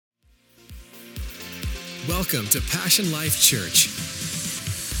Welcome to Passion Life Church.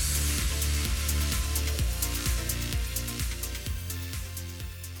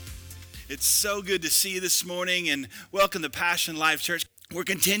 It's so good to see you this morning, and welcome to Passion Life Church. We're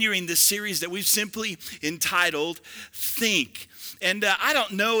continuing this series that we've simply entitled Think. And I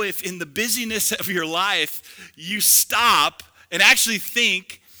don't know if in the busyness of your life you stop and actually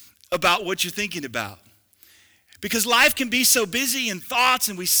think about what you're thinking about. Because life can be so busy in thoughts,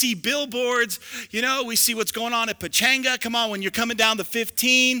 and we see billboards, we see what's going on at Pechanga. Come on, when you're coming down the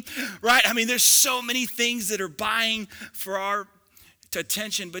 15, right? I mean, there's so many things that are vying for our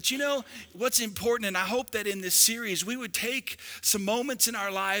attention. But what's important, and I hope that in this series we would take some moments in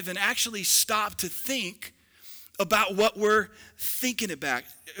our life and actually stop to think about what we're thinking about.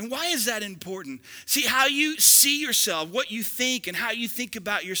 And why is that important? See, how you see yourself, what you think, and how you think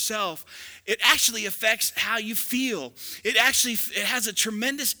about yourself, it actually affects how you feel. It has a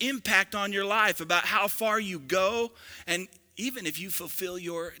tremendous impact on your life about how far you go and even if you fulfill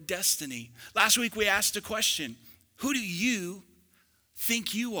your destiny. Last week we asked a question: who do you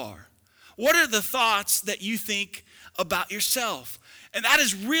think you are? What are the thoughts that you think about yourself? And that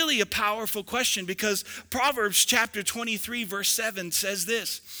is really a powerful question, because Proverbs chapter 23 verse 7 says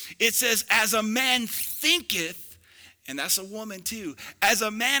this. It says, as a man thinketh, and that's a woman too, as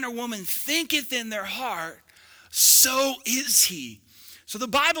a man or woman thinketh in their heart, so is he. So the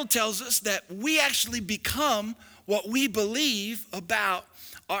Bible tells us that we actually become what we believe about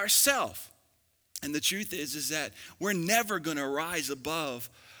ourselves. And the truth is that we're never going to rise above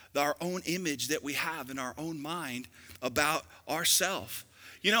our own image that we have in our own mind about ourselves.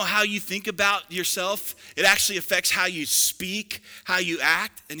 You know, how you think about yourself, it actually affects how you speak, how you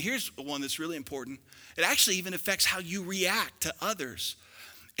act. And here's one that's really important. It actually even affects how you react to others.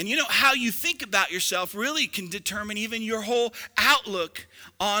 And how you think about yourself really can determine even your whole outlook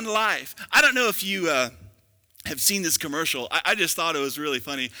on life. I don't know if you have seen this commercial. I just thought it was really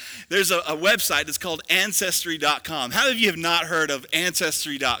funny. There's a website that's called Ancestry.com. How many of you have not heard of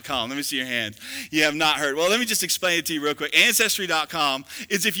Ancestry.com? Let me see your hand. You have not heard. Well, let me just explain it to you real quick. Ancestry.com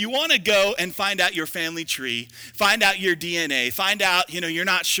is if you want to go and find out your family tree, find out your DNA, find out, you're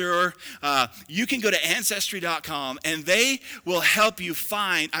not sure, you can go to Ancestry.com and they will help you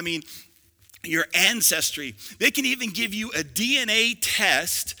find, your ancestry. They can even give you a DNA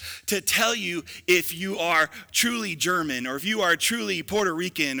test to tell you if you are truly German or if you are truly Puerto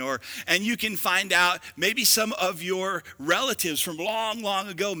Rican, and you can find out maybe some of your relatives from long, long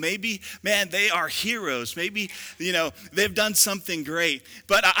ago. Maybe, they are heroes. Maybe, they've done something great.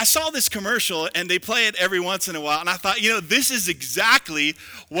 But I saw this commercial and they play it every once in a while, and I thought, this is exactly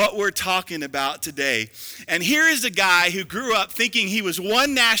what we're talking about today. And here is a guy who grew up thinking he was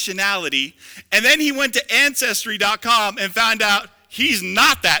one nationality, and then he went to Ancestry.com and found out he's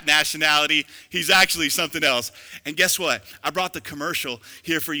not that nationality. He's actually something else. And guess what? I brought the commercial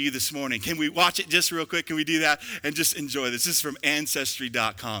here for you this morning. Can we watch it just real quick? Can we do that? And just enjoy this. This is from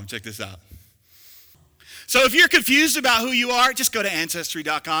Ancestry.com. Check this out. So if you're confused about who you are, just go to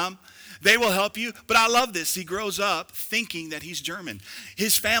Ancestry.com. They will help you. But I love this. He grows up thinking that he's German.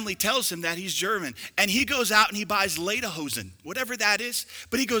 His family tells him that he's German. And he goes out and he buys lederhosen, whatever that is.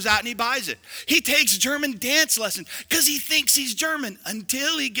 But he goes out and he buys it. He takes German dance lessons because he thinks he's German,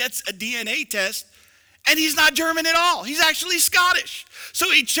 until he gets a DNA test. And he's not German at all. He's actually Scottish.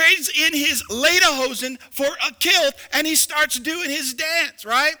 So he trades in his lederhosen for a kilt and he starts doing his dance,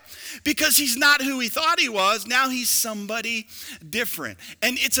 right? Because he's not who he thought he was. Now he's somebody different.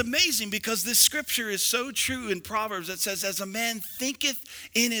 And it's amazing because this scripture is so true in Proverbs that says, as a man thinketh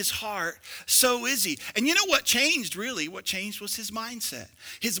in his heart, so is he. And you know what changed really? What changed was his mindset.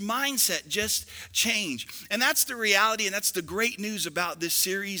 His mindset just changed. And that's the reality, and that's the great news about this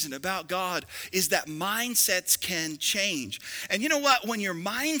series and about God, is that mindsets can change. And you know what? When your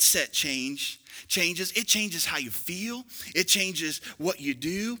mindset changes, it changes how you feel. It changes what you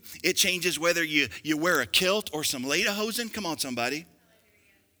do. It changes whether you wear a kilt or some lederhosen. Come on, somebody.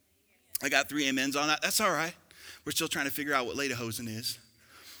 I got 3 amens on that. That's all right. We're still trying to figure out what lederhosen is.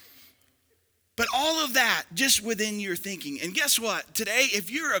 But all of that just within your thinking. And guess what? Today,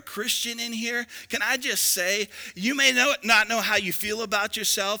 if you're a Christian in here, can I just say, you may not know how you feel about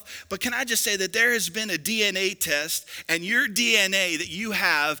yourself, but can I just say that there has been a DNA test, and your DNA that you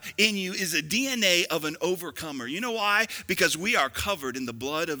have in you is a DNA of an overcomer. You know why? Because we are covered in the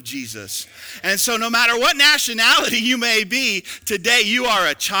blood of Jesus. And so no matter what nationality you may be, today you are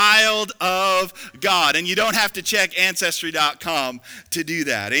a child of God. And you don't have to check Ancestry.com to do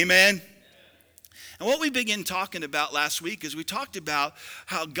that. Amen? And what we began talking about last week is we talked about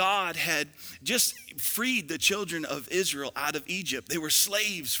how God had just freed the children of Israel out of Egypt. They were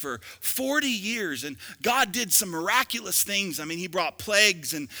slaves for 40 years, and God did some miraculous things. I mean, he brought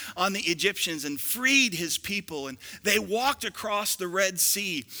plagues on the Egyptians and freed his people, and they walked across the Red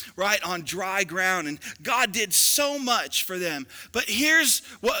Sea right on dry ground, and God did so much for them. But here's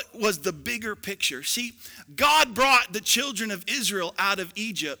what was the bigger picture. See, God brought the children of Israel out of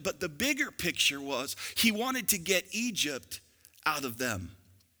Egypt, but the bigger picture was he wanted to get Egypt out of them.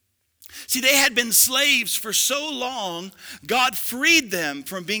 See, they had been slaves for so long, God freed them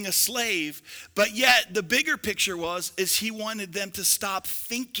from being a slave, but yet the bigger picture is he wanted them to stop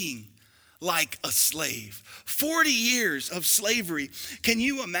thinking like a slave. 40 years of slavery. Can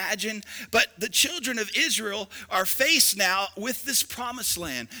you imagine? But the children of Israel are faced now with this promised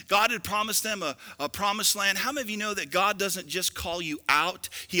land. God had promised them a promised land. How many of you know that God doesn't just call you out,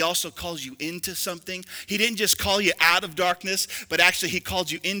 he also calls you into something? He didn't just call you out of darkness, but actually he called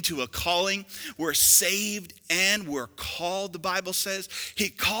you into a calling. We're saved and we're called, the Bible says. He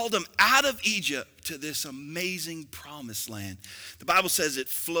called them out of Egypt to this amazing promised land. The Bible says it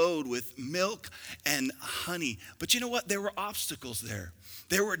flowed with milk and honey. But you know what? There were obstacles there.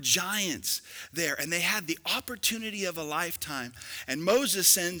 There were giants there, and they had the opportunity of a lifetime. And Moses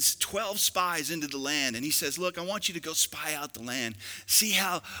sends 12 spies into the land, and he says, look, I want you to go spy out the land. See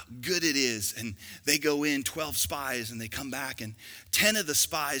how good it is. And they go in, 12 spies, and they come back, and 10 of the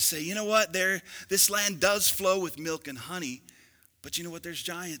spies say, you know what? This land does flow with milk and honey, but you know what? There's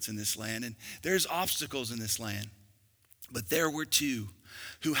giants in this land, and there's obstacles in this land. But there were two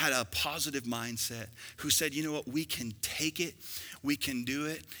who had a positive mindset, who said, you know what? We can take it. We can do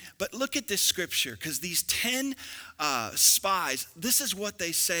it. But look at this scripture, because these 10 spies, this is what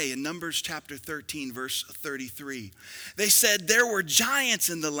they say in Numbers chapter 13, verse 33. They said, there were giants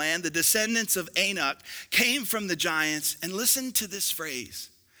in the land. The descendants of Anak came from the giants. And listen to this phrase.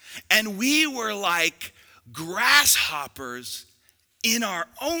 And we were like grasshoppers in our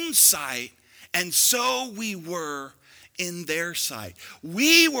own sight, and so we were in their sight.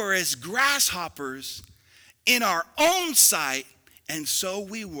 We were as grasshoppers in our own sight, and so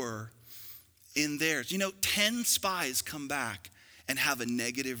we were in theirs. You know, 10 spies come back and have a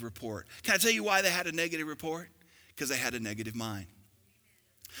negative report. Can I tell you why they had a negative report? Because they had a negative mind.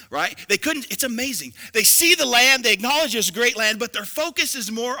 Right? They couldn't, it's amazing. They see the land, they acknowledge it's a great land, but their focus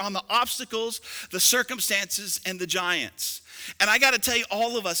is more on the obstacles, the circumstances, and the giants. And I got to tell you,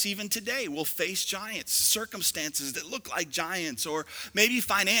 all of us, even today, will face giants, circumstances that look like giants, or maybe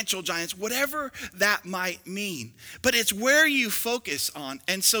financial giants, whatever that might mean. But it's where you focus on.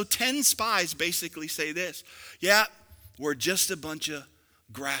 And so 10 spies basically say this, yeah, we're just a bunch of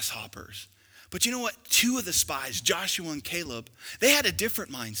grasshoppers. But you know what? 2 of the spies, Joshua and Caleb, they had a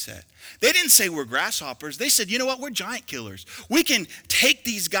different mindset. They didn't say we're grasshoppers. They said, you know what? We're giant killers. We can take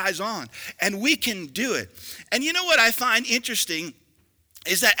these guys on, and we can do it. And you know what I find interesting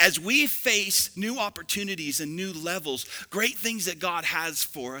is that as we face new opportunities and new levels, great things that God has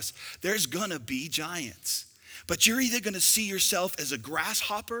for us, there's going to be giants. But you're either going to see yourself as a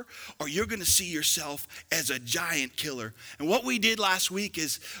grasshopper, or you're going to see yourself as a giant killer. And what we did last week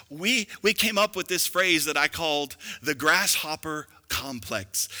is we came up with this phrase that I called the grasshopper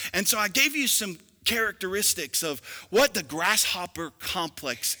complex. And so I gave you some characteristics of what the grasshopper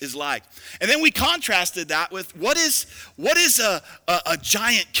complex is like. And then we contrasted that with what is a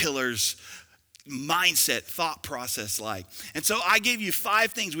giant killer's mindset, thought process like. And so I gave you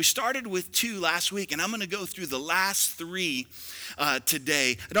 5 things. We started with 2 last week, and I'm going to go through the last 3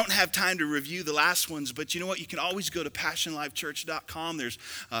 today. I don't have time to review the last ones, but you know what? You can always go to passionlifechurch.com. There's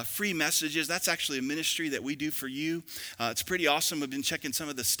free messages. That's actually a ministry that we do for you. It's pretty awesome. I've been checking some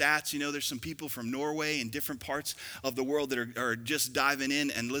of the stats. You know, there's some people from Norway and different parts of the world that are just diving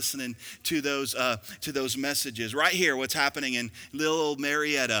in and listening to those messages. Right here, what's happening in little old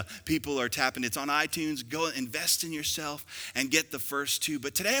Marietta, people are tapping. It's on iTunes. Go invest in yourself and get the first 2.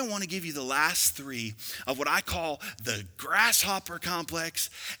 But today I want to give you the last 3 of what I call the grasshopper complex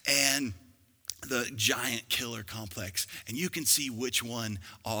and the giant killer complex. And you can see which one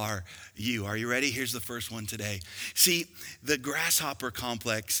are you. Are you ready? Here's the first one today. See, the grasshopper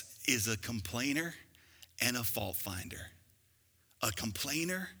complex is a complainer and a fault finder. A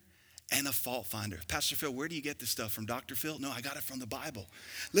complainer and a fault finder. Pastor Phil, where do you get this stuff from? Dr. Phil? No, I got it from the Bible.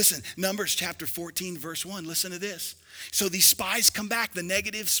 Listen, Numbers chapter 14, verse 1. Listen to this. So these spies come back, the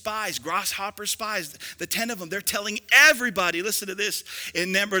negative spies, grasshopper spies, the 10 of them, they're telling everybody, listen to this,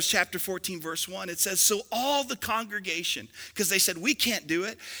 in Numbers chapter 14, verse 1, it says, so all the congregation, because they said, we can't do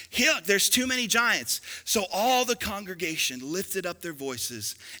it. Here, there's too many giants. So all the congregation lifted up their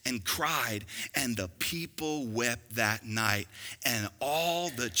voices and cried, and the people wept that night. And all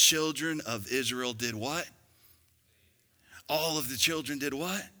the children of Israel did what? All of the children did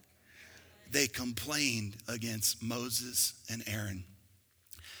what? They complained against Moses and Aaron.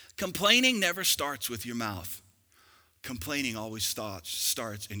 Complaining never starts with your mouth. Complaining always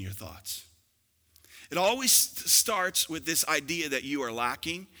starts in your thoughts. It always starts with this idea that you are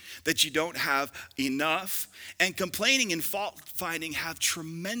lacking, that you don't have enough. And complaining and fault finding have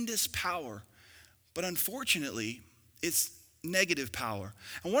tremendous power. But unfortunately, it's negative power.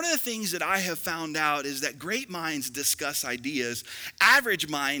 And one of the things that I have found out is that great minds discuss ideas, average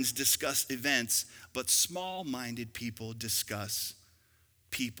minds discuss events, but small-minded people discuss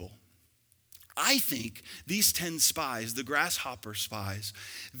people. I think these 10 spies, the grasshopper spies,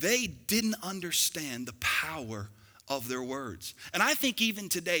 they didn't understand the power of their words. And I think even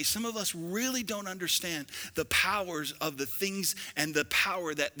today, some of us really don't understand the powers of the things and the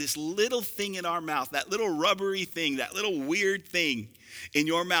power that this little thing in our mouth, that little rubbery thing, that little weird thing in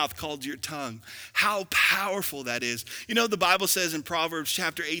your mouth called your tongue, how powerful that is. You know, the Bible says in Proverbs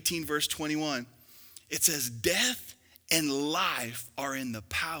chapter 18, verse 21, it says, death and life are in the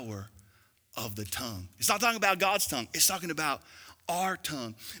power of the tongue. It's not talking about God's tongue. It's talking about our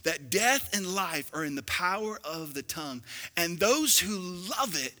tongue. That death and life are in the power of the tongue. And those who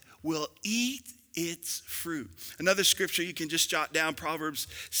love it will eat its fruit. Another scripture you can just jot down, Proverbs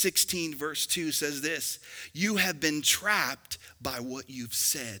 16 verse 2 says this, you have been trapped by what you've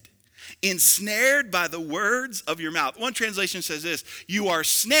said, ensnared by the words of your mouth. One translation says this, you are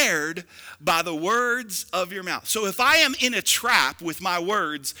snared by the words of your mouth. So if I am in a trap with my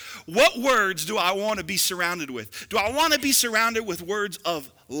words, what words do I want to be surrounded with? Do I want to be surrounded with words of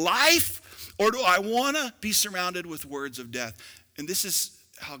life, or do I want to be surrounded with words of death? And this is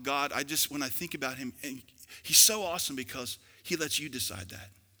how God, when I think about him, and he's so awesome because he lets you decide that.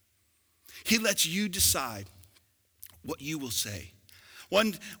 He lets you decide what you will say.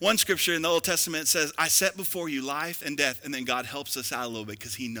 One scripture in the Old Testament says, I set before you life and death. And then God helps us out a little bit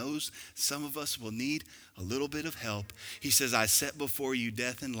because he knows some of us will need a little bit of help. He says, I set before you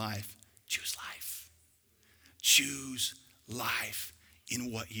death and life. Choose life. Choose life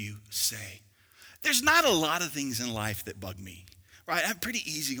in what you say. There's not a lot of things in life that bug me, right? I'm pretty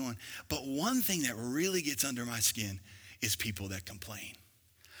easygoing. But one thing that really gets under my skin is people that complain.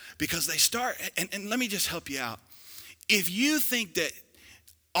 Because they start, and let me just help you out. If you think that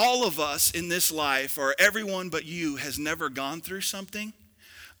all of us in this life, or everyone but you, has never gone through something,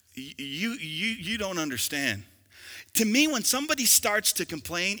 you don't understand. To me, when somebody starts to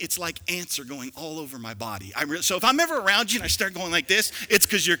complain, it's like ants are going all over my body. So if I'm ever around you and I start going like this, it's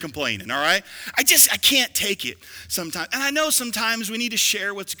because you're complaining, all right? I can't take it sometimes. And I know sometimes we need to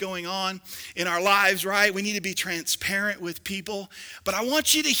share what's going on in our lives, right? We need to be transparent with people. But I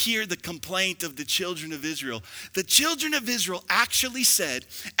want you to hear the complaint of the children of Israel. The children of Israel actually said,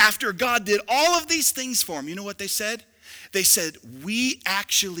 after God did all of these things for them, you know what they said? They said, we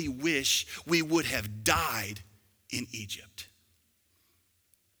actually wish we would have died in Egypt.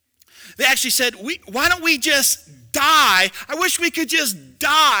 They actually said, why don't we just die? I wish we could just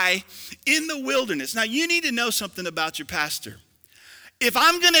die in the wilderness. Now, you need to know something about your pastor. If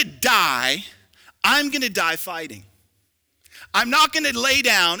I'm going to die, I'm going to die fighting. I'm not going to lay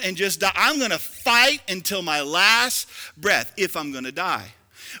down and just die. I'm going to fight until my last breath if I'm going to die.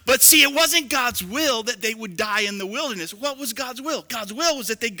 But see, it wasn't God's will that they would die in the wilderness. What was God's will? God's will was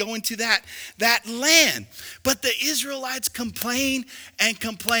that they go into that land. But the Israelites complained and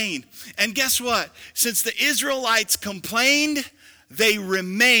complained. And guess what? Since the Israelites complained, they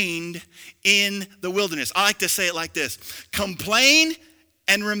remained in the wilderness. I like to say it like this. Complain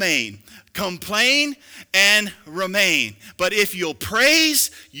and remain. Complain and remain. But if you'll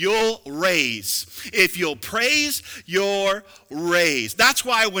praise, you'll raise. If you'll praise, you'll raise. That's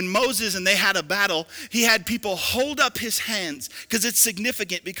why when Moses and they had a battle, he had people hold up his hands, because it's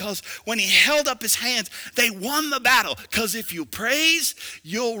significant, because when he held up his hands, they won the battle. Because if you praise,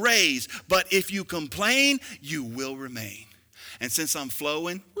 you'll raise. But if you complain, you will remain. And since I'm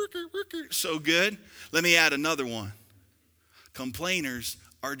flowing so good, let me add another one. Complainers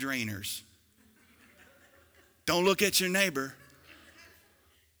are drainers. Don't look at your neighbor.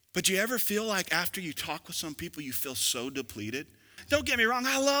 But you ever feel like after you talk with some people, you feel so depleted? Don't get me wrong,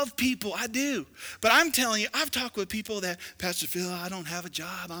 I love people, I do. But I'm telling you, I've talked with people that, Pastor Phil, I don't have a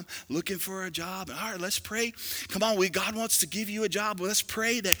job. I'm looking for a job. All right, let's pray. Come on, God wants to give you a job. Well, let's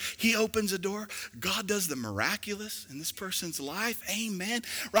pray that he opens a door. God does the miraculous in this person's life. Amen.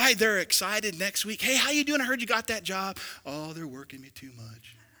 Right, they're excited next week. Hey, how you doing? I heard you got that job. Oh, they're working me too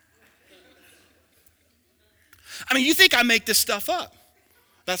much. I mean, you think I make this stuff up.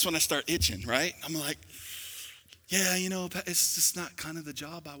 That's when I start itching, right? I'm like, yeah, it's just not kind of the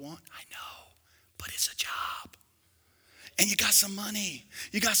job I want. I know, but it's a job. And you got some money.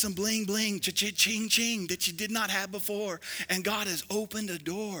 You got some bling, bling, ching, ching that you did not have before. And God has opened a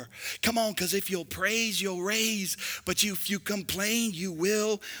door. Come on, because if you'll praise, you'll raise. But if you complain, you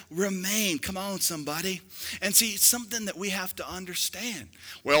will remain. Come on, somebody. And see, it's something that we have to understand.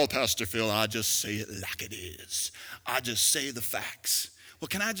 Well, Pastor Phil, I just say it like it is. I just say the facts. Well,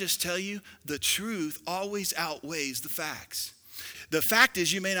 can I just tell you, the truth always outweighs the facts. The fact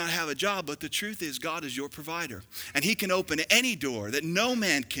is you may not have a job, but the truth is God is your provider. And he can open any door that no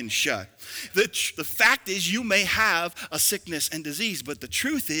man can shut. The fact is you may have a sickness and disease, but the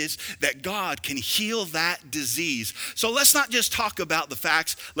truth is that God can heal that disease. So let's not just talk about the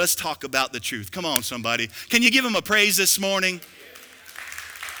facts, let's talk about the truth. Come on, somebody. Can you give him a praise this morning?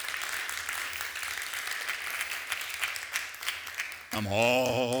 I'm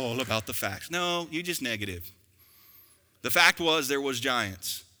all about the facts. No, you just negative. The fact was there was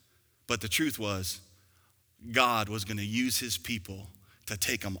giants, but the truth was God was going to use his people to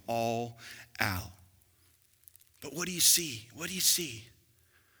take them all out. But what do you see? What do you see?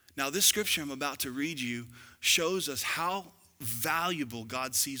 Now, this scripture I'm about to read you shows us how valuable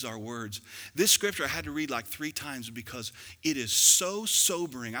God sees our words. This scripture I had to read like 3 times because it is so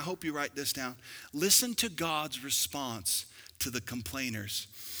sobering. I hope you write this down. Listen to God's response to the complainers.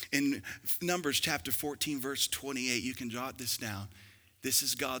 In Numbers chapter 14, verse 28, you can jot this down. This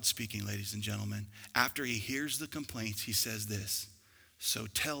is God speaking, ladies and gentlemen. After he hears the complaints, he says this. So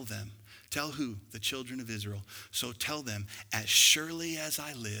tell them, tell who? The children of Israel. So tell them, as surely as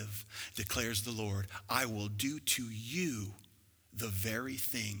I live, declares the Lord, I will do to you the very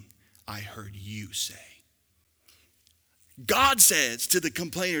thing I heard you say. God says to the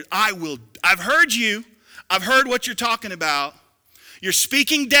complainers, I've heard you. I've heard what you're talking about. You're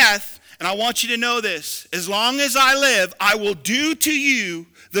speaking death, and I want you to know this. As long as I live, I will do to you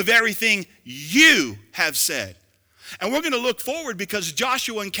the very thing you have said. And we're going to look forward because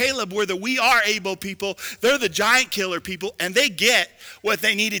Joshua and Caleb were the we are able people. They're the giant killer people, and they get what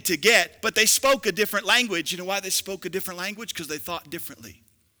they needed to get, but they spoke a different language. You know why they spoke a different language? Because they thought differently.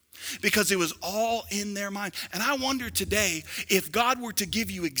 Because it was all in their mind. And I wonder today, if God were to give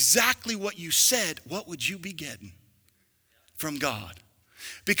you exactly what you said, what would you be getting from God?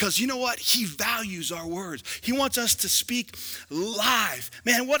 Because you know what? He values our words. He wants us to speak live.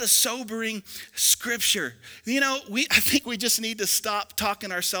 Man, what a sobering scripture. I think we just need to stop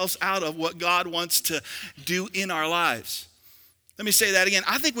talking ourselves out of what God wants to do in our lives. Let me say that again.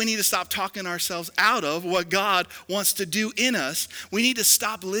 I think we need to stop talking ourselves out of what God wants to do in us. We need to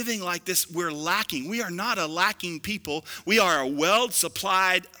stop living like this. We're lacking. We are not a lacking people. We are a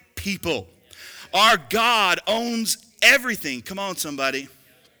well-supplied people. Our God owns everything. Come on, somebody.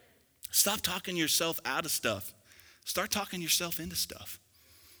 Stop talking yourself out of stuff. Start talking yourself into stuff.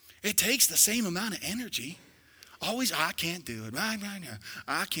 It takes the same amount of energy. Always, I can't do it.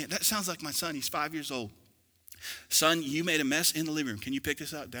 I can't. That sounds like my son. He's 5 years old. Son, you made a mess in the living room. Can you pick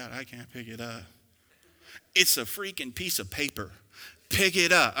this up? Dad, I can't pick it up. It's a freaking piece of paper. Pick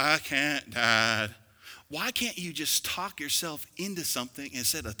it up. I can't, Dad. Why can't you just talk yourself into something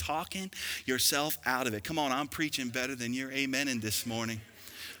instead of talking yourself out of it? Come on, I'm preaching better than you're amening this morning.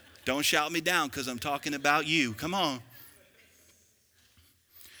 Don't shout me down because I'm talking about you. Come on.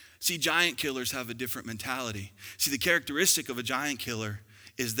 See, giant killers have a different mentality. See, the characteristic of a giant killer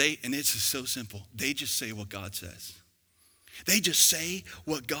is and it's so simple, they just say what God says. They just say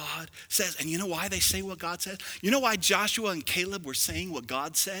what God says. And you know why they say what God says? You know why Joshua and Caleb were saying what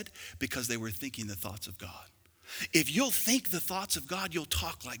God said? Because they were thinking the thoughts of God. If you'll think the thoughts of God, you'll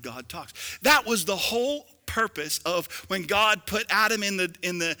talk like God talks. That was the whole purpose of when God put Adam in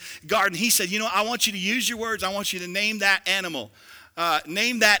the garden. He said, I want you to use your words. I want you to name that animal.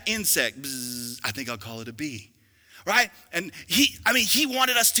 Name that insect. Bzz, I think I'll call it a bee. Right? And he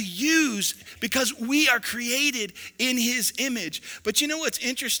wanted us to use because we are created in his image. But you know what's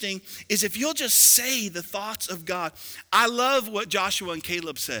interesting is if you'll just say the thoughts of God. I love what Joshua and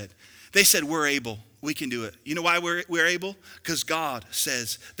Caleb said. They said, we're able. We can do it. You know why we're able? Because God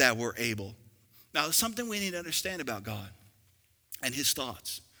says that we're able. Now, there's something we need to understand about God and his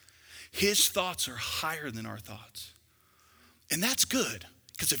thoughts. His thoughts are higher than our thoughts. And that's good.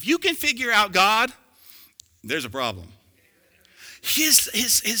 Because if you can figure out God, there's a problem.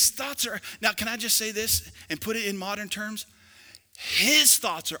 His thoughts are, now can I just say this and put it in modern terms? His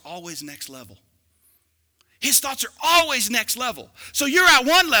thoughts are always next level. His thoughts are always next level. So you're at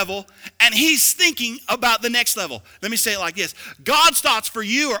one level and he's thinking about the next level. Let me say it like this. God's thoughts for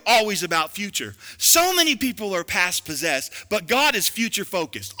you are always about future. So many people are past possessed, but God is future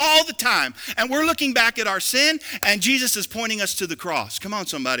focused all the time. And we're looking back at our sin and Jesus is pointing us to the cross. Come on,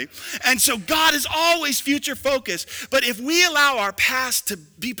 somebody. And so God is always future focused. But if we allow our past to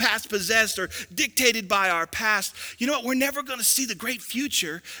be past possessed or dictated by our past, you know what? We're never going to see the great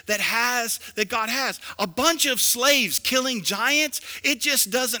future that God has. A bunch of slaves killing giants, it just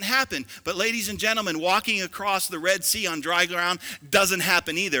doesn't happen. But ladies and gentlemen, walking across the Red Sea on dry ground doesn't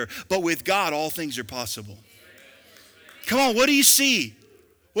happen either. But with God, all things are possible. Come on, what do you see?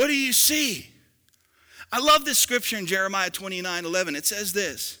 What do you see? I love this scripture in Jeremiah 29:11. It says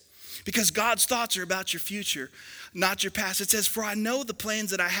this, because God's thoughts are about your future, not your past. It says, for I know the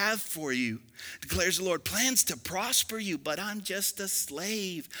plans that I have for you, declares the Lord, plans to prosper you, but I'm just a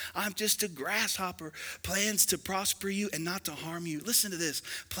slave. I'm just a grasshopper. Plans to prosper you and not to harm you. Listen to this.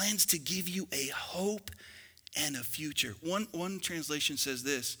 Plans to give you a hope and a future. One translation says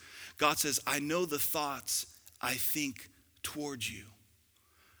this. God says, I know the thoughts I think towards you.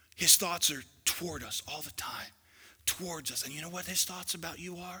 His thoughts are toward us all the time, towards us. And you know what his thoughts about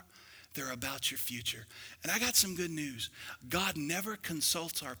you are? They're about your future. And I got some good news. God never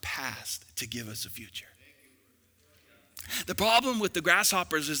consults our past to give us a future. The problem with the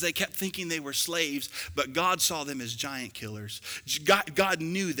grasshoppers is they kept thinking they were slaves, but God saw them as giant killers. God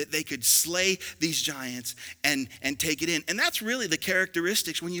knew that they could slay these giants and take it in. And that's really the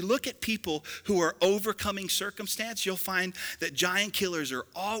characteristics. When you look at people who are overcoming circumstance, you'll find that giant killers are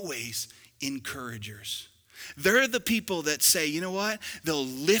always encouragers. They're the people that say, you know what? They'll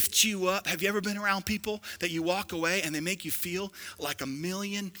lift you up. Have you ever been around people that you walk away and they make you feel like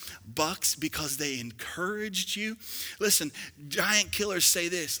 $1,000,000 because they encouraged you? Listen, giant killers say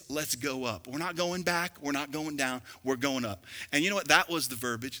this, let's go up. We're not going back. We're not going down. We're going up. And you know what? That was the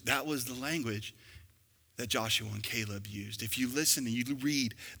verbiage. That was the language that Joshua and Caleb used. If you listen and you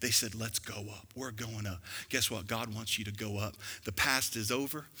read, they said, let's go up. We're going up. Guess what? God wants you to go up. The past is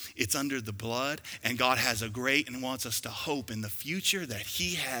over. It's under the blood. And God has a great and wants us to hope in the future that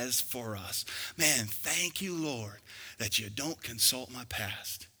he has for us. Man, thank you, Lord, that you don't consult my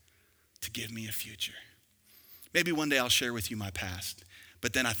past to give me a future. Maybe one day I'll share with you my past.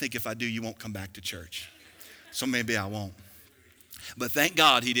 But then I think if I do, you won't come back to church. So maybe I won't. But thank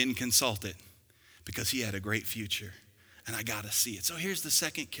God he didn't consult it, because he had a great future, and I got to see it. So here's the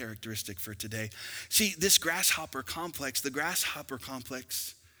second characteristic for today. See, this grasshopper complex, the grasshopper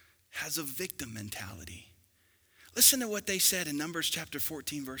complex has a victim mentality. Listen to what they said in Numbers chapter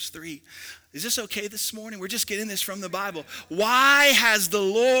 14, verse 3. Is this okay this morning? We're just getting this from the Bible. Why has the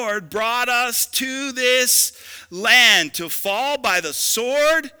Lord brought us to this land to fall by the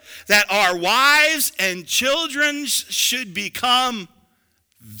sword, that our wives and children should become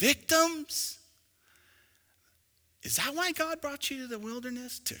victims? Is that why God brought you to the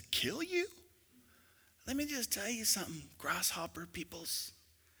wilderness? To kill you? Let me just tell you something, grasshopper peoples.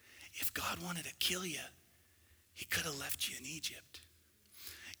 If God wanted to kill you, he could have left you in Egypt.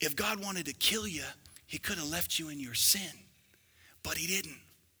 If God wanted to kill you, he could have left you in your sin. But he didn't.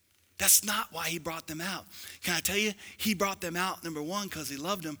 That's not why he brought them out. Can I tell you? He brought them out, number one, because he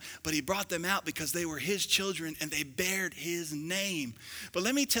loved them, but he brought them out because they were his children and they bared his name. But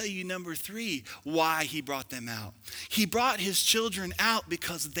let me tell you, number three, why he brought them out. He brought his children out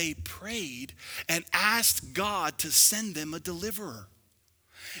because they prayed and asked God to send them a deliverer.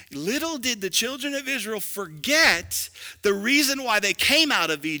 Little did the children of Israel forget the reason why they came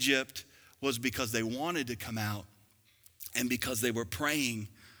out of Egypt was because they wanted to come out and because they were praying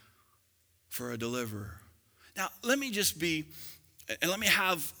for a deliverer. Now, let me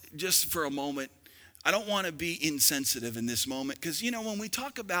have just for a moment, I don't want to be insensitive in this moment because, when we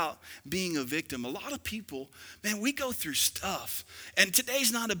talk about being a victim, a lot of people, man, we go through stuff. And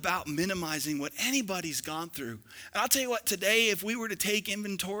today's not about minimizing what anybody's gone through. And I'll tell you what, today, if we were to take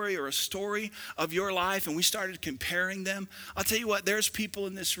inventory or a story of your life and we started comparing them, I'll tell you what, there's people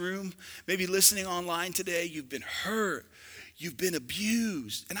in this room, maybe listening online today, you've been hurt. You've been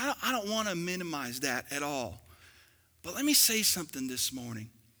abused. And I don't want to minimize that at all. But let me say something this morning.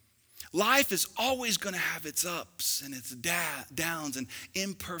 Life is always going to have its ups and its downs and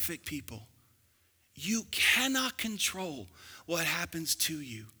imperfect people. You cannot control what happens to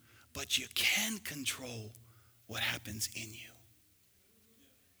you, but you can control what happens in you.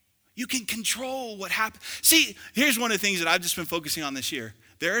 You can control what happens. See, here's one of the things that I've just been focusing on this year.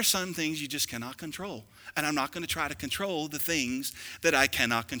 There are some things you just cannot control. And I'm not going to try to control the things that I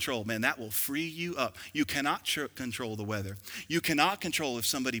cannot control. Man, that will free you up. You cannot control the weather. You cannot control if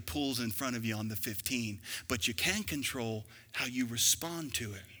somebody pulls in front of you on the 15. But you can control how you respond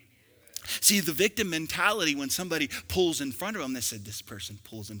to it. See, the victim mentality, when somebody pulls in front of them, they said, this person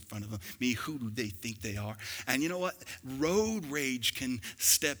pulls in front of them. Me, who do they think they are? And you know what? Road rage can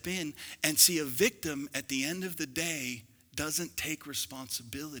step in. And see, a victim at the end of the day doesn't take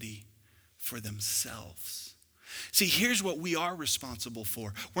responsibility for themselves. See, here's what we are responsible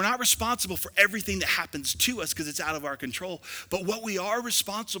for. We're not responsible for everything that happens to us because it's out of our control. But what we are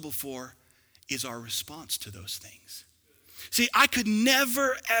responsible for is our response to those things. See, I could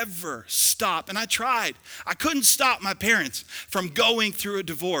never, ever stop, and I tried. I couldn't stop my parents from going through a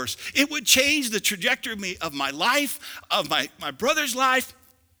divorce. It would change the trajectory of my life, of my brother's life,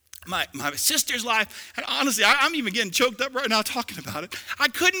 my sister's life. And honestly, I'm even getting choked up right now talking about it. I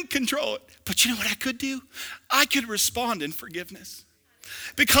couldn't control it. But you know what I could do? I could respond in forgiveness.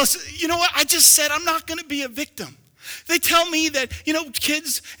 Because you know what? I just said I'm not going to be a victim. They tell me that,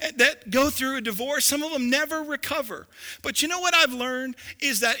 kids that go through a divorce, some of them never recover. But you know what I've learned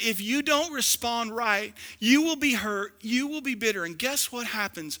is that if you don't respond right, you will be hurt, you will be bitter. And guess what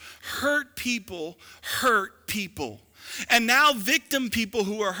happens? Hurt people hurt people. And now victim people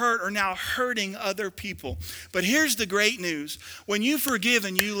who are hurt are now hurting other people. But here's the great news. When you forgive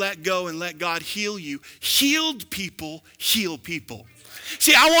and you let go and let God heal you, healed people heal people.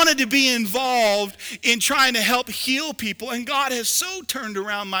 See, I wanted to be involved in trying to help heal people, and God has so turned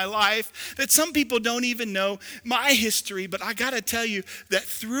around my life that some people don't even know my history, but I got to tell you that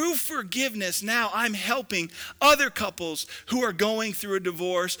through forgiveness, now I'm helping other couples who are going through a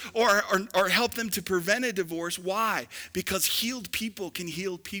divorce or help them to prevent a divorce. Why? Because healed people can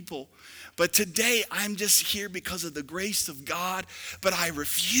heal people. But today, I'm just here because of the grace of God, but I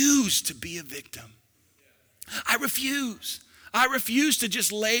refuse to be a victim. I refuse to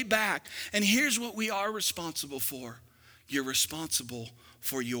just lay back. And here's what we are responsible for. You're responsible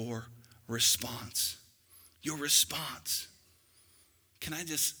for your response. Your response. Can I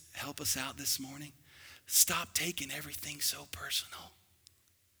just help us out this morning? Stop taking everything so personal.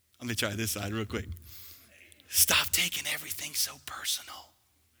 Let me try this side real quick. Stop taking everything so personal.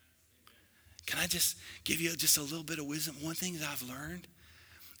 Can I just give you just a little bit of wisdom? One thing that I've learned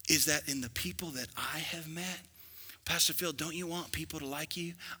is that in the people that I have met, Pastor Phil, don't you want people to like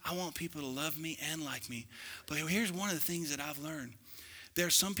you? I want people to love me and like me. But here's one of the things that I've learned. There are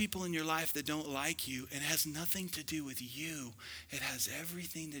some people in your life that don't like you, and it has nothing to do with you. It has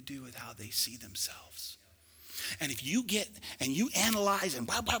everything to do with how they see themselves. And if you get and you analyze and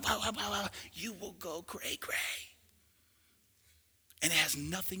blah, blah, blah, blah, blah, blah, you will go cray, cray. And it has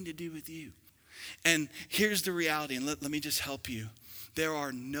nothing to do with you. And here's the reality, and let me just help you. There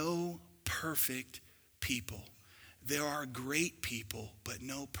are no perfect people. There are great people, but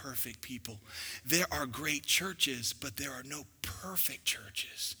no perfect people. There are great churches, but there are no perfect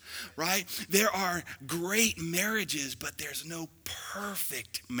churches, right? There are great marriages, but there's no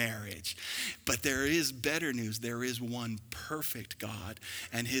perfect marriage. But there is better news. There is one perfect God,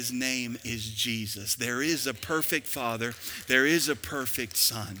 and his name is Jesus. There is a perfect Father. There is a perfect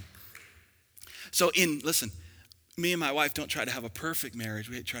Son. So listen, me and my wife don't try to have a perfect marriage.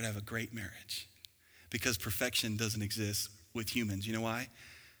 We try to have a great marriage. Because perfection doesn't exist with humans. You know why?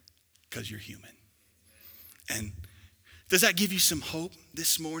 Because you're human. And does that give you some hope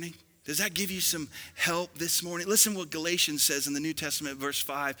this morning? Does that give you some help this morning? Listen what Galatians says in the New Testament, verse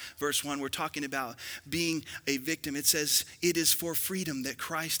 5, verse 1. We're talking about being a victim. It says, it is for freedom that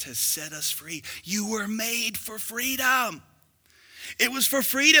Christ has set us free. You were made for freedom. It was for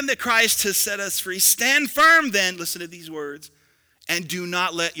freedom that Christ has set us free. Stand firm then, listen to these words, and do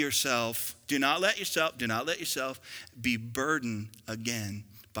not let yourself be burdened again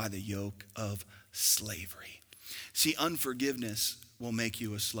by the yoke of slavery. See, unforgiveness will make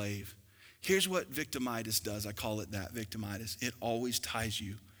you a slave. Here's what victimitis does. I call it that, victimitis. It always ties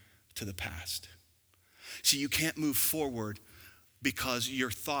you to the past. See, you can't move forward because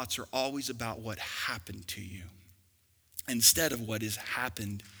your thoughts are always about what happened to you instead of what has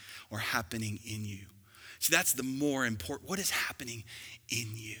happened or happening in you. See, that's the more important. What is happening in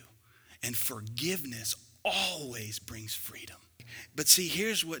you? And forgiveness always brings freedom. But see,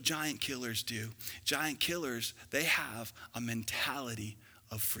 here's what giant killers do. Giant killers, they have a mentality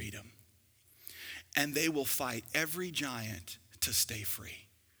of freedom. And they will fight every giant to stay free.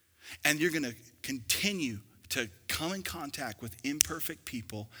 And you're going to continue to come in contact with imperfect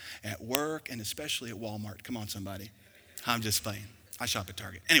people at work and especially at Walmart. Come on, somebody. I'm just playing. I shop at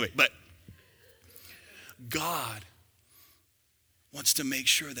Target. Anyway, but God wants to make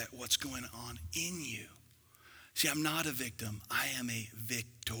sure that what's going on in you. See, I'm not a victim. I am a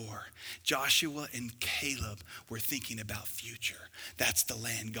victor. Joshua and Caleb were thinking about future. That's the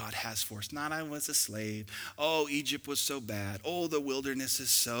land God has for us. Not I was a slave. Oh, Egypt was so bad. Oh, the wilderness is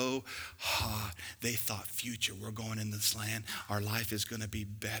so hot. They thought future. We're going in this land. Our life is going to be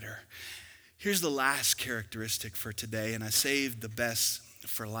better. Here's the last characteristic for today, and I saved the best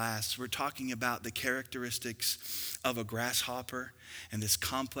for last. We're talking about the characteristics of a grasshopper and this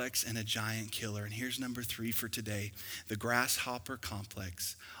complex and a giant killer. And here's number 3 for today. The grasshopper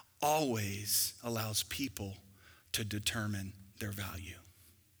complex always allows people to determine their value.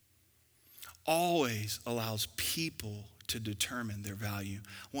 Always allows people to determine their value.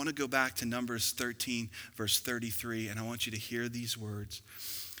 I want to go back to Numbers 13, verse 33, and I want you to hear these words.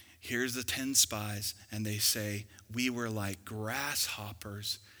 Here's the 10 spies, and they say, we were like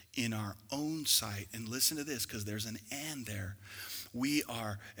grasshoppers in our own sight. And listen to this, because there's an and there. We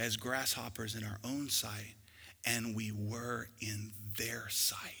are as grasshoppers in our own sight, and we were in their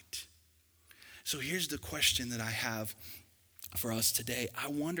sight. So here's the question that I have for us today. I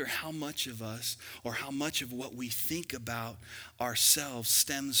wonder how much of us, or how much of what we think about ourselves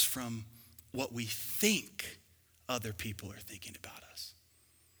stems from what we think other people are thinking about us.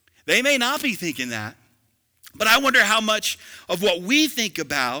 They may not be thinking that, but I wonder how much of what we think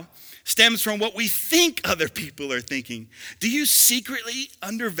about stems from what we think other people are thinking. Do you secretly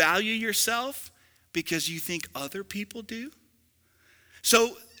undervalue yourself because you think other people do?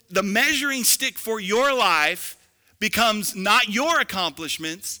 So the measuring stick for your life becomes not your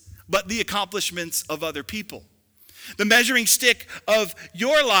accomplishments, but the accomplishments of other people. The measuring stick of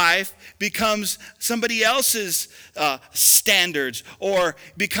your life becomes somebody else's standards, or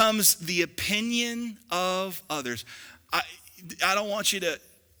becomes the opinion of others. I don't want you to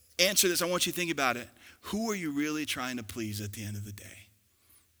answer this. I want you to think about it. Who are you really trying to please at the end of the day?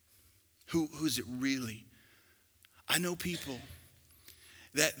 Who's it really? I know people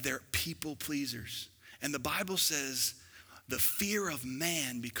that they're people pleasers. And the Bible says the fear of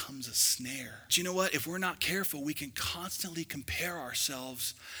man becomes a snare. Do you know what? If we're not careful, we can constantly compare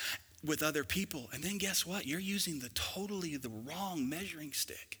ourselves with other people. And then guess what? You're using the wrong measuring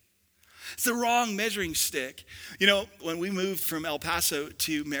stick. It's the wrong measuring stick. You know, when we moved from El Paso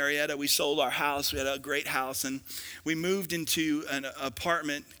to Marietta, we sold our house. We had a great house, and we moved into an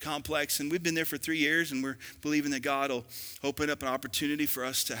apartment complex, and we've been there for 3 years, and we're believing that God will open up an opportunity for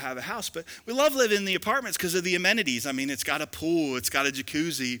us to have a house. But we love living in the apartments because of the amenities. I mean, it's got a pool, it's got a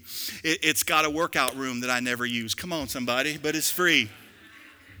jacuzzi, it's got a workout room that I never use. Come on, somebody, but it's free.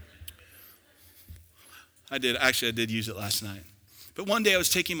 I did use it last night. But one day I was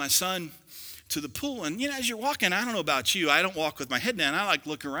taking my son to the pool, and as you're walking, I don't know about you, I don't walk with my head down. I like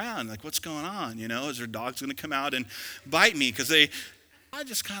look around, like what's going on? Is there dogs going to come out and bite me? Because I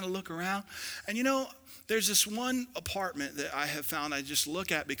just kind of look around, and there's this one apartment that I have found I just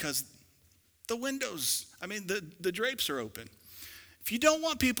look at because the windows, the drapes are open. If you don't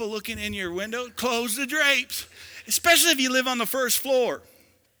want people looking in your window, close the drapes, especially if you live on the first floor.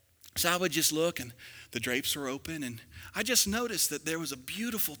 So I would just look, and the drapes were open, and I just noticed that there was a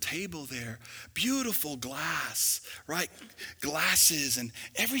beautiful table there, beautiful glass, right? Glasses, and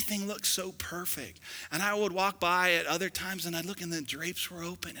everything looked so perfect. And I would walk by at other times, and I'd look, and the drapes were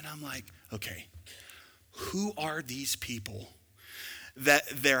open, and I'm like, okay, who are these people that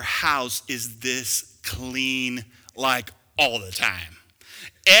their house is this clean, like all the time?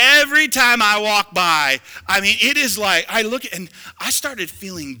 Every time I walk by, it is like, I look at, and I started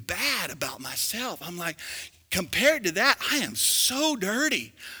feeling bad about myself. I'm like, compared to that, I am so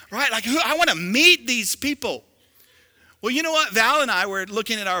dirty, right? Like, I want to meet these people. Well, you know what? Val and I were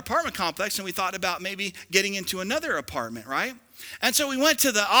looking at our apartment complex, and we thought about maybe getting into another apartment, right? And so we went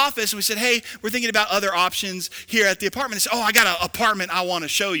to the office, and we said, hey, we're thinking about other options here at the apartment. They said, I got an apartment I want to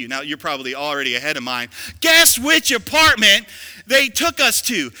show you. Now, you're probably already ahead of mine. Guess which apartment they took us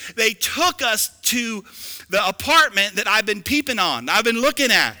to? They took us to the apartment that I've been peeping on, I've been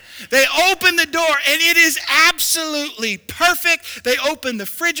looking at. They opened the door, and it is absolutely perfect. They open the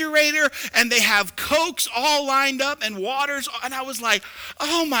refrigerator, and they have Cokes all lined up and waters. And I was like,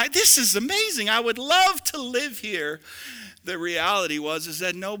 oh my, this is amazing. I would love to live here. The reality was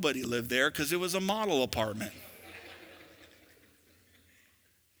that nobody lived there because it was a model apartment.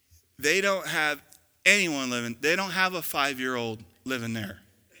 They don't have anyone living. They don't have a 5-year-old living there.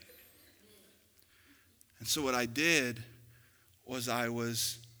 And so what I did was I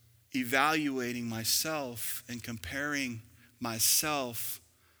was evaluating myself and comparing myself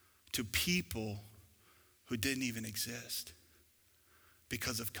to people who didn't even exist.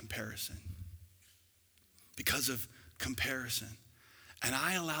 Because of comparison. Because of comparison. And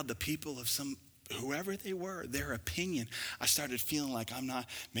I allowed the people of whoever they were, their opinion. I started feeling like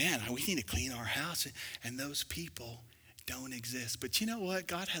we need to clean our house. And those people don't exist. But you know what?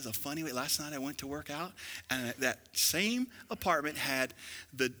 God has a funny way. Last night I went to work out, and that same apartment had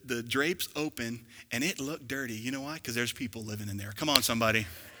the drapes open, and it looked dirty. You know why? Because there's people living in there. Come on, somebody.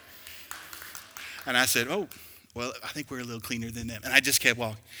 And I said, oh, well, I think we're a little cleaner than them. And I just kept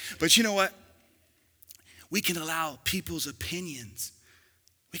walking. But you know what? We can allow people's opinions.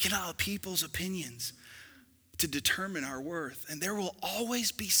 We can allow people's opinions to determine our worth. And there will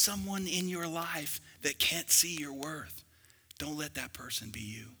always be someone in your life that can't see your worth. Don't let that person be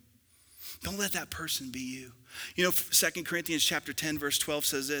you. Don't let that person be you. You know, 2 Corinthians chapter 10, verse 12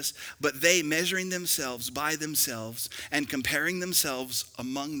 says this, but they, measuring themselves by themselves and comparing themselves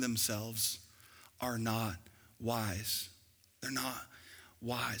among themselves, are not wise. They're not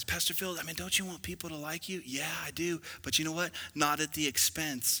wise. Pastor Phil, don't you want people to like you? Yeah, I do. But you know what? Not at the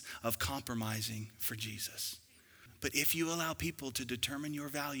expense of compromising for Jesus. But if you allow people to determine your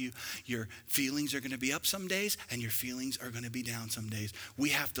value, your feelings are going to be up some days and your feelings are going to be down some days. We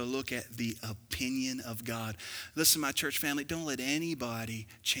have to look at the opinion of God. Listen, my church family, don't let anybody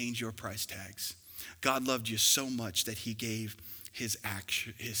change your price tags. God loved you so much that he gave his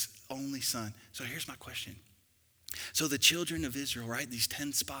only son. So here's my question. So the children of Israel, right, these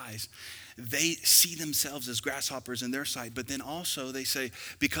 10 spies, they see themselves as grasshoppers in their sight, but then also they say,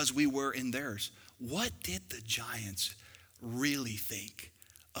 because we were in theirs. What did the giants really think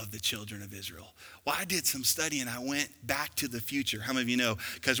of the children of Israel? Well, I did some study and I went back to the future. How many of you know?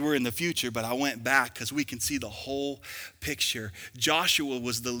 Because we're in the future, but I went back because we can see the whole picture. Joshua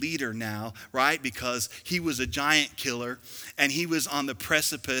was the leader now, right? Because he was a giant killer and he was on the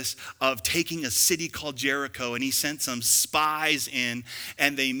precipice of taking a city called Jericho, and he sent some spies in,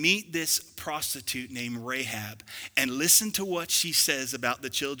 and they meet this prostitute named Rahab. And listen to what she says about the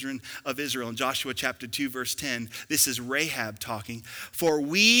children of Israel in Joshua chapter 2, verse 10. This is Rahab talking. For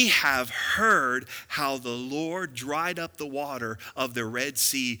we have heard how the Lord dried up the water of the Red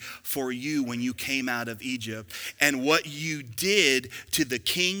Sea for you when you came out of Egypt, and what you did to the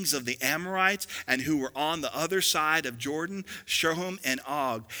kings of the Amorites and who were on the other side of Jordan, Sihon and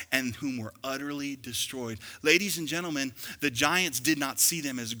Og, and whom were utterly destroyed. Ladies and gentlemen, the giants did not see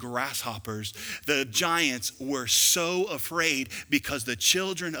them as grasshoppers. The giants were so afraid because the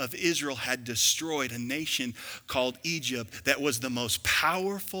children of Israel had destroyed a nation called Egypt that was the most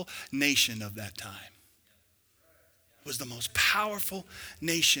powerful nation of that time. It was the most powerful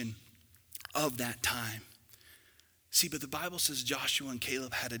nation of that time. See, but the Bible says Joshua and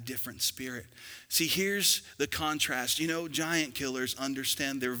Caleb had a different spirit. See, here's the contrast. You know, giant killers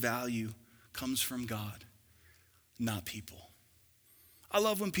understand their value comes from God, not people. I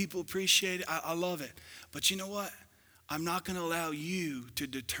love when people appreciate it. I love it. But you know what? I'm not going to allow you to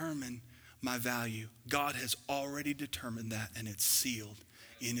determine my value. God has already determined that, and it's sealed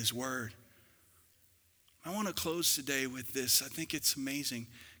in his word. I want to close today with this. I think it's amazing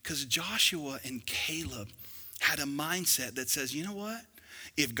because Joshua and Caleb had a mindset that says, you know what?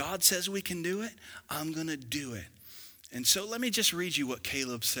 If God says we can do it, I'm going to do it. And so let me just read you what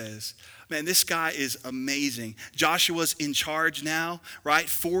Caleb says. Man, this guy is amazing. Joshua's in charge now, right?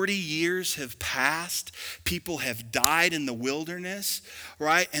 40 years have passed. People have died in the wilderness,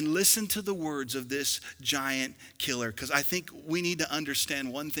 right? And listen to the words of this giant killer, because I think we need to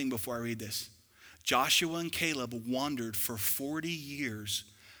understand one thing before I read this. Joshua and Caleb wandered for 40 years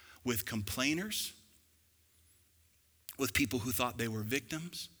with complainers, with people who thought they were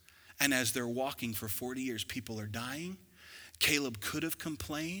victims. And as they're walking for 40 years, people are dying. Caleb could have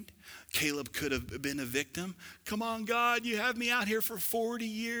complained. Caleb could have been a victim. Come on, God, you have me out here for 40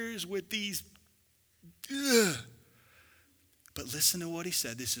 years with these. Ugh. But listen to what he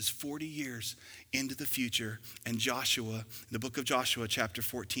said. This is 40 years into the future. And Joshua, the book of Joshua, chapter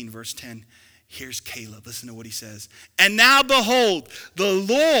 14, verse 10, here's Caleb. Listen to what he says. And now behold, the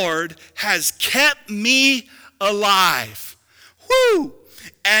Lord has kept me alive. Woo!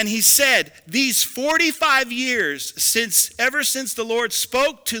 And he said, these 45 years, ever since the Lord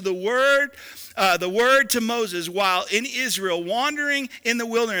spoke to the word to Moses while in Israel, wandering in the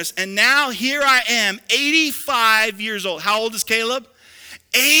wilderness. And now here I am, 85 years old. How old is Caleb?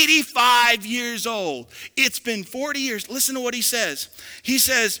 85 years old. It's been 40 years. Listen to what he says. He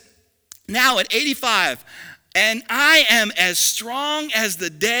says, now at 85, and I am as strong as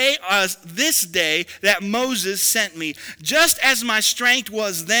this day that Moses sent me. Just as my strength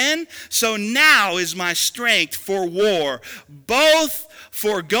was then, so now is my strength for war. Both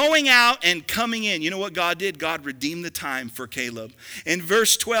for going out and coming in. You know what God did? God redeemed the time for Caleb. In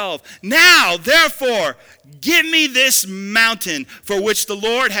verse 12, now, therefore, give me this mountain for which the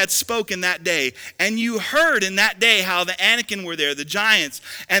Lord had spoken that day. And you heard in that day how the Anakim were there, the giants,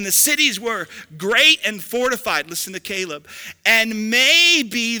 and the cities were great and fortified. Listen to Caleb. And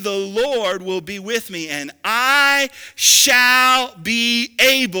maybe the Lord will be with me, and I shall be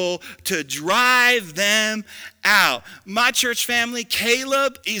able to drive them out. My church family,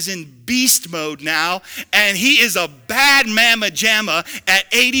 Caleb is in beast mode now, and he is a bad mamma jamma at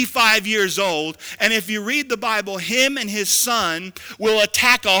 85 years old. And if you read the Bible, him and his son will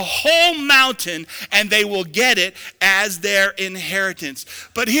attack a whole mountain, and they will get it as their inheritance.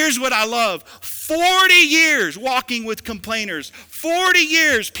 But here's what I love. 40 years walking with complainers, 40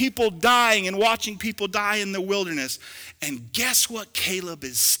 years people dying and watching people die in the wilderness. And guess what Caleb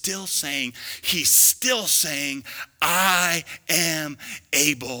is still saying? He's still saying, I am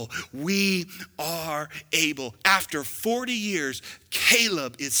able. We are able. After 40 years,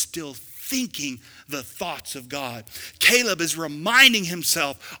 Caleb is still thinking the thoughts of God. Caleb is reminding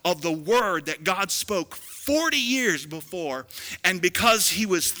himself of the word that God spoke 40 years before. And because he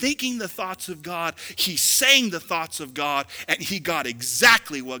was thinking the thoughts of God, he sang the thoughts of God, and he got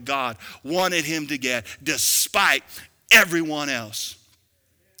exactly what God wanted him to get, despite everyone else.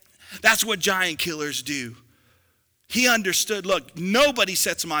 That's what giant killers do. He understood, look, nobody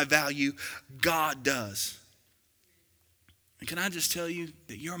sets my value, God does. And can I just tell you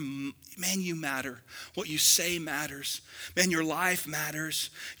that you matter. What you say matters. Man, your life matters.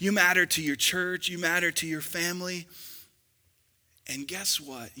 You matter to your church. You matter to your family. And guess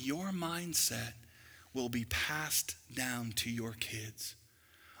what? Your mindset will be passed down to your kids.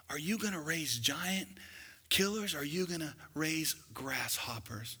 Are you going to raise giant killers? Or are you going to raise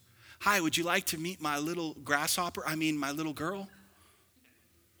grasshoppers? Hi, would you like to meet my little grasshopper? My little girl?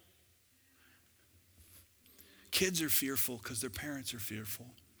 Kids are fearful because their parents are fearful.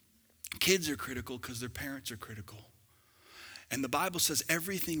 Kids are critical because their parents are critical. And the Bible says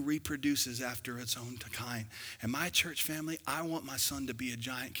everything reproduces after its own kind. And my church family, I want my son to be a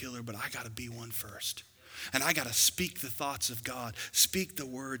giant killer, but I got to be one first. And I got to speak the thoughts of God, speak the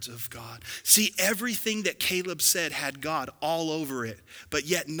words of God. See, everything that Caleb said had God all over it, but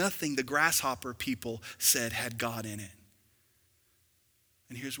yet nothing the grasshopper people said had God in it.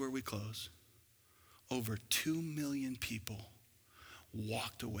 And here's where we close. Over 2 million people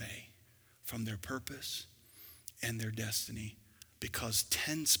walked away from their purpose and their destiny because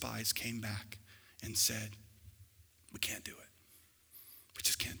 10 spies came back and said, we can't do it. We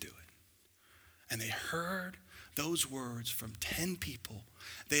just can't do it. And they heard those words from 10 people.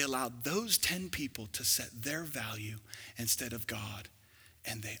 They allowed those 10 people to set their value instead of God.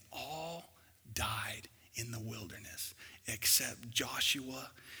 And they all died in the wilderness except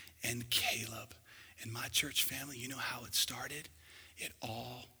Joshua and Caleb. And my church family, you know how it started? It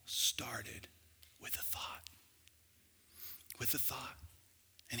all started with a thought. With a thought.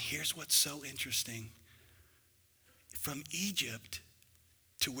 And here's what's so interesting. From Egypt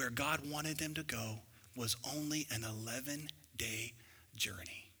to where God wanted them to go was only an 11-day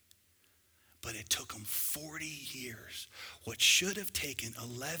journey. But it took them 40 years. What should have taken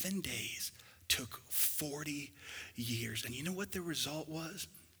 11 days took 40 years. And you know what the result was?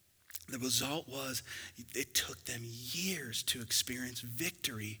 The result was it took them years to experience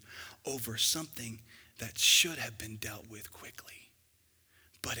victory over something that should have been dealt with quickly.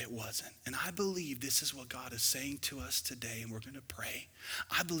 But it wasn't. And I believe this is what God is saying to us today, and we're going to pray.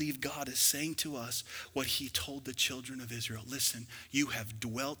 I believe God is saying to us what he told the children of Israel. Listen, you have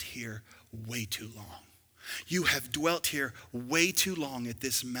dwelt here way too long. You have dwelt here way too long at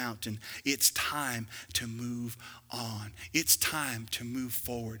this mountain. It's time to move on. It's time to move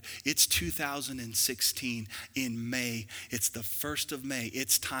forward. It's 2016 in May. It's the 1st of May.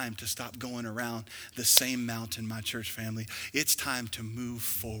 It's time to stop going around the same mountain, my church family. It's time to move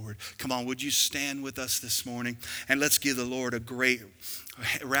forward. Come on, would you stand with us this morning? And let's give the Lord a great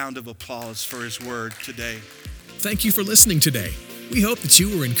round of applause for his word today. Thank you for listening today. We hope that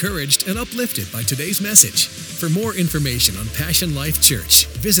you were encouraged and uplifted by today's message. For more information on Passion Life Church,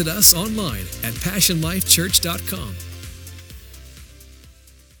 visit us online at passionlifechurch.com.